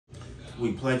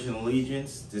We pledge an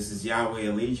allegiance. This is Yahweh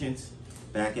Allegiance,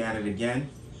 back at it again.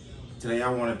 Today I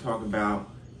want to talk about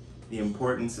the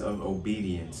importance of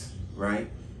obedience, right?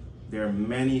 There are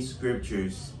many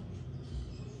scriptures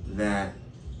that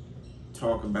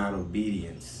talk about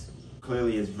obedience.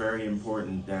 Clearly it's very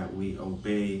important that we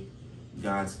obey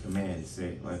God's commands.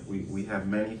 Like we have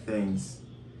many things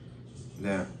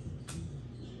that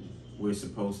we're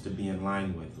supposed to be in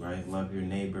line with, right? Love your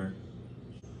neighbor,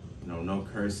 no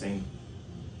cursing,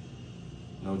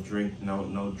 no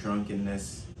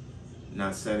drunkenness,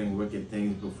 not setting wicked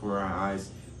things before our eyes.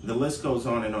 The list goes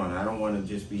on and on. I don't want to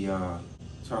just be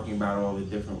talking about all the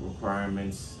different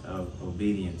requirements of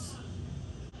obedience.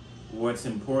 What's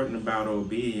important about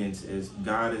obedience is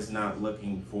God is not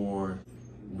looking for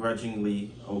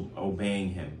grudgingly obeying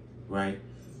him, right?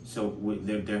 So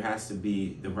there has to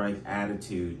be the right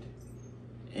attitude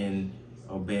in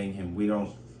obeying him. We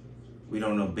don't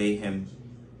obey him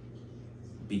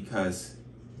because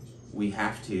we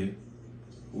have to.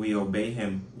 We obey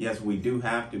him. Yes, we do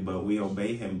have to, but we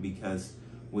obey him because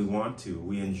we want to.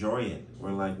 We enjoy it.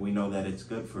 We know that it's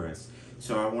good for us.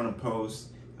 So I want to pose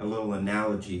a little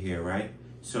analogy here, right?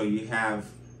 So you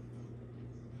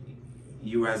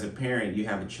as a parent, you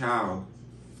have a child,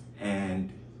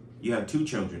 and you have two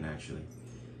children actually.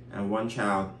 And one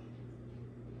child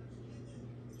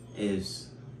is,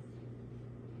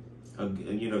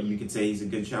 you could say he's a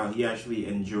good child. He actually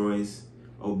enjoys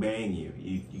obeying you.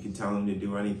 You can tell him to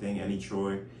do anything, any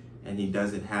chore, and he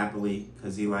does it happily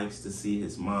because he likes to see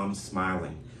his mom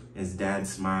smiling, his dad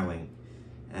smiling,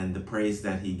 and the praise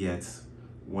that he gets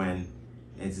when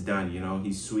it's done.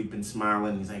 He's sweeping,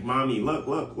 smiling. He's like, "Mommy, look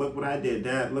what I did.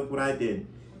 Dad, look what I did."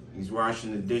 He's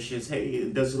washing the dishes.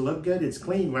 "Hey, does it look good? It's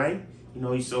clean, right?"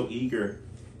 He's so eager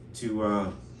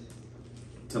to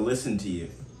listen to you.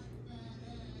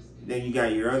 Then you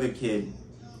got your other kid.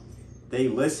 They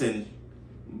listen,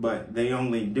 but they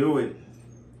only do it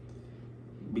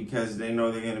because they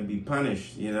know they're gonna be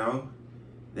punished.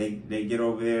 They get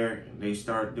over there, they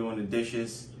start doing the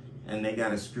dishes, and they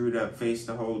got a screwed up face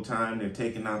the whole time. They're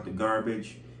taking out the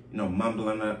garbage,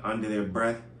 mumbling under their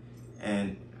breath.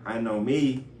 And I know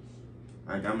me,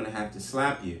 I'm gonna have to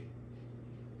slap you.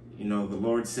 The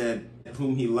Lord said,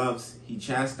 whom he loves, he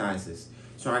chastises.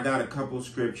 So I got a couple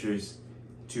scriptures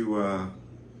to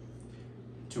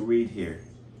read here.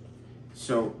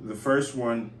 So the first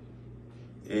one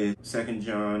is 2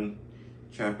 John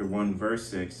chapter 1 verse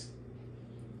 6.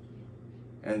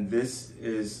 And this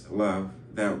is love,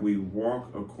 that we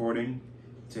walk according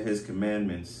to his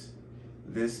commandments.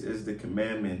 This is the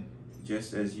commandment,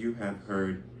 just as you have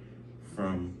heard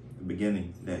from the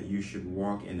beginning, that you should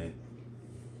walk in it.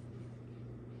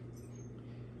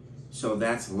 So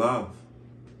that's love,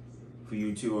 for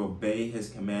you to obey his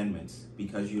commandments.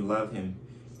 Because you love him,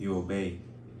 you obey.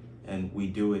 And we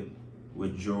do it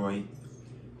with joy,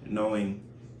 knowing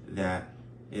that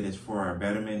it is for our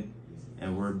betterment,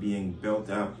 and we're being built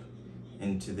up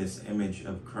into this image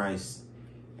of Christ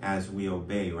as we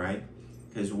obey, right?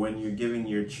 Because when you're giving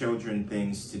your children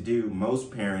things to do,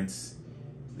 most parents,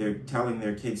 they're telling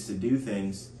their kids to do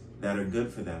things that are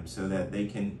good for them so that they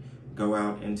can go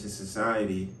out into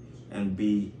society and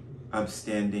be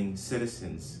upstanding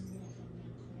citizens,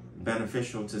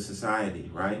 beneficial to society,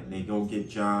 right? They go get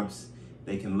jobs,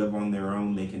 they can live on their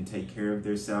own, they can take care of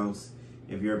themselves.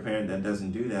 If you're a parent that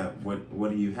doesn't do that,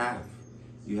 what do you have?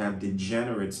 You have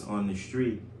degenerates on the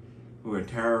street who are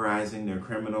terrorizing. They're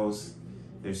criminals,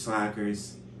 they're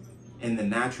slackers. In the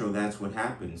natural, that's what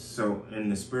happens. So in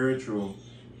the spiritual,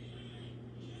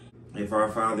 if our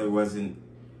Father wasn't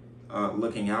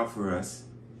looking out for us,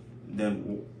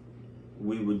 then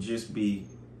we would just be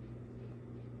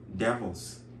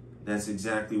devils. That's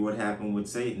exactly what happened with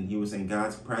Satan. He was in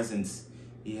God's presence.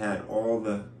 He had all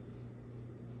the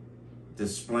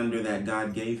splendor that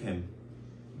God gave him,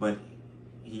 but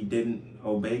he didn't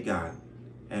obey God.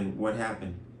 And what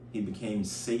happened? He became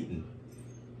Satan.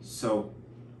 So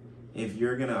if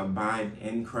you're going to abide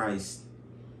in Christ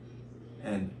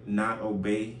and not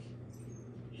obey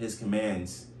his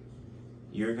commands,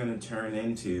 you're going to turn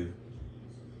into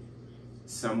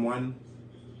someone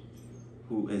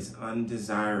who is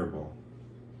undesirable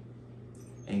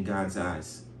in God's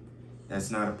eyes. That's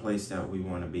not a place that we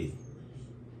want to be,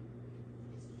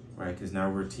 right? Because now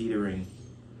we're teetering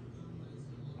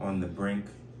on the brink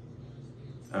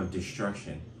of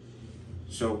destruction.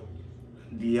 So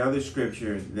the other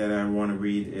scripture that I want to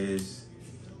read is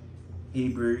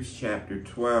Hebrews chapter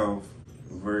 12,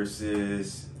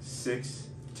 verses 6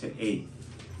 to 8.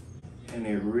 And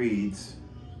it reads,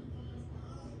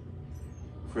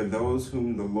 "For those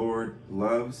whom the Lord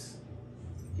loves,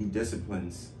 he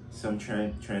disciplines Some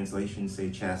translations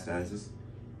say chastises.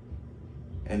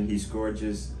 And he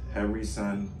scourges every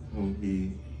son whom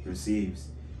he receives.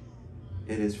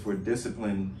 It is for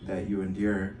discipline that you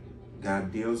endure.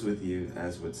 God deals with you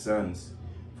as with sons.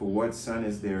 For what son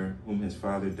is there whom his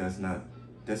father does not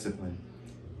discipline?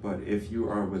 But if you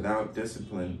are without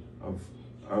discipline,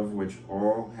 of which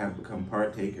all have become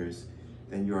partakers,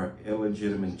 then you are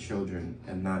illegitimate children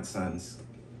and not sons.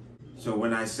 So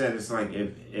when I said it's like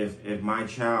if my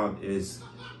child is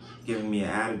giving me an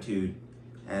attitude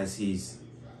as he's,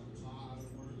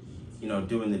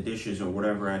 doing the dishes or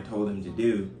whatever I told him to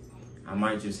do, I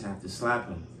might just have to slap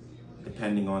him,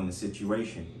 depending on the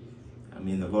situation. I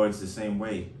mean, the Lord's the same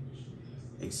way,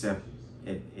 except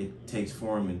it takes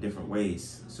form in different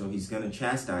ways. So he's going to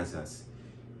chastise us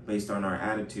based on our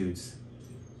attitudes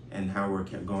and how we're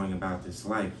going about this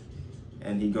life.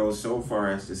 And he goes so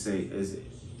far as to say,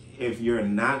 if you're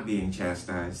not being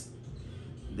chastised,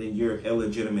 then you're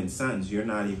illegitimate sons. You're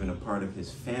not even a part of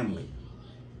his family,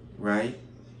 right?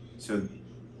 So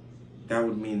that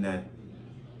would mean that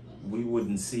we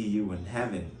wouldn't see you in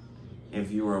heaven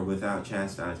if you are without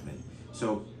chastisement.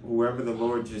 So whoever the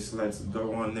Lord just lets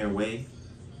go on their way,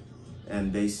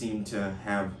 and they seem to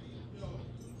have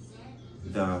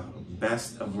the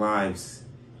best of lives,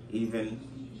 even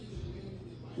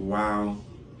while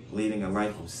leading a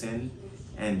life of sin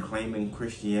and claiming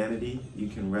Christianity, you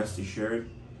can rest assured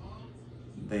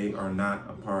they are not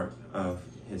a part of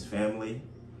his family,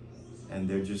 and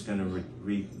they're just going to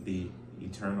reap the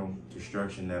eternal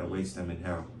destruction that awaits them in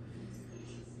hell.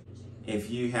 If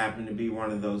you happen to be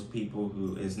one of those people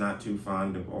who is not too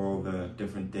fond of all the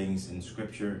different things in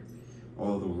Scripture,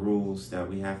 all the rules that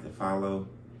we have to follow,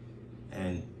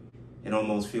 and it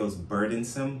almost feels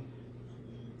burdensome,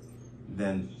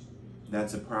 then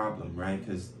that's a problem, right?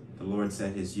 Because the Lord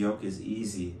said his yoke is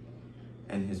easy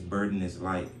and his burden is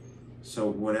light. So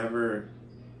whatever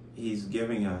he's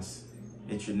giving us,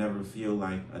 it should never feel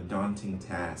like a daunting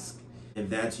task. If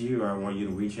that's you, I want you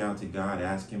to reach out to God,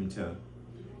 ask him to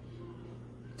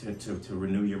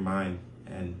renew your mind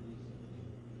and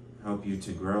help you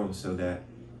to grow so that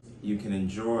you can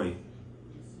enjoy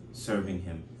serving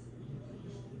him.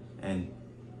 And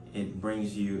it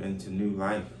brings you into new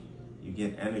life. You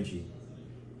get energy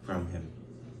from him,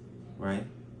 right?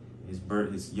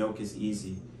 His yoke is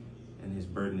easy and his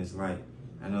burden is light.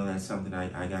 I know that's something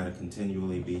I gotta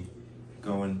continually be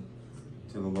going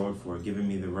to the Lord for, giving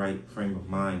me the right frame of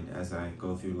mind as I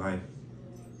go through life.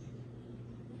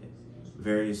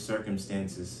 Various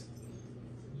circumstances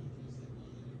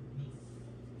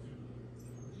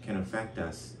can affect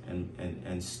us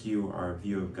and skew our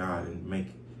view of God and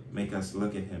make us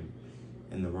look at him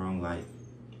in the wrong light.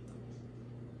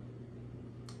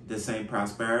 This ain't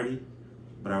prosperity,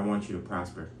 but I want you to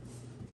prosper.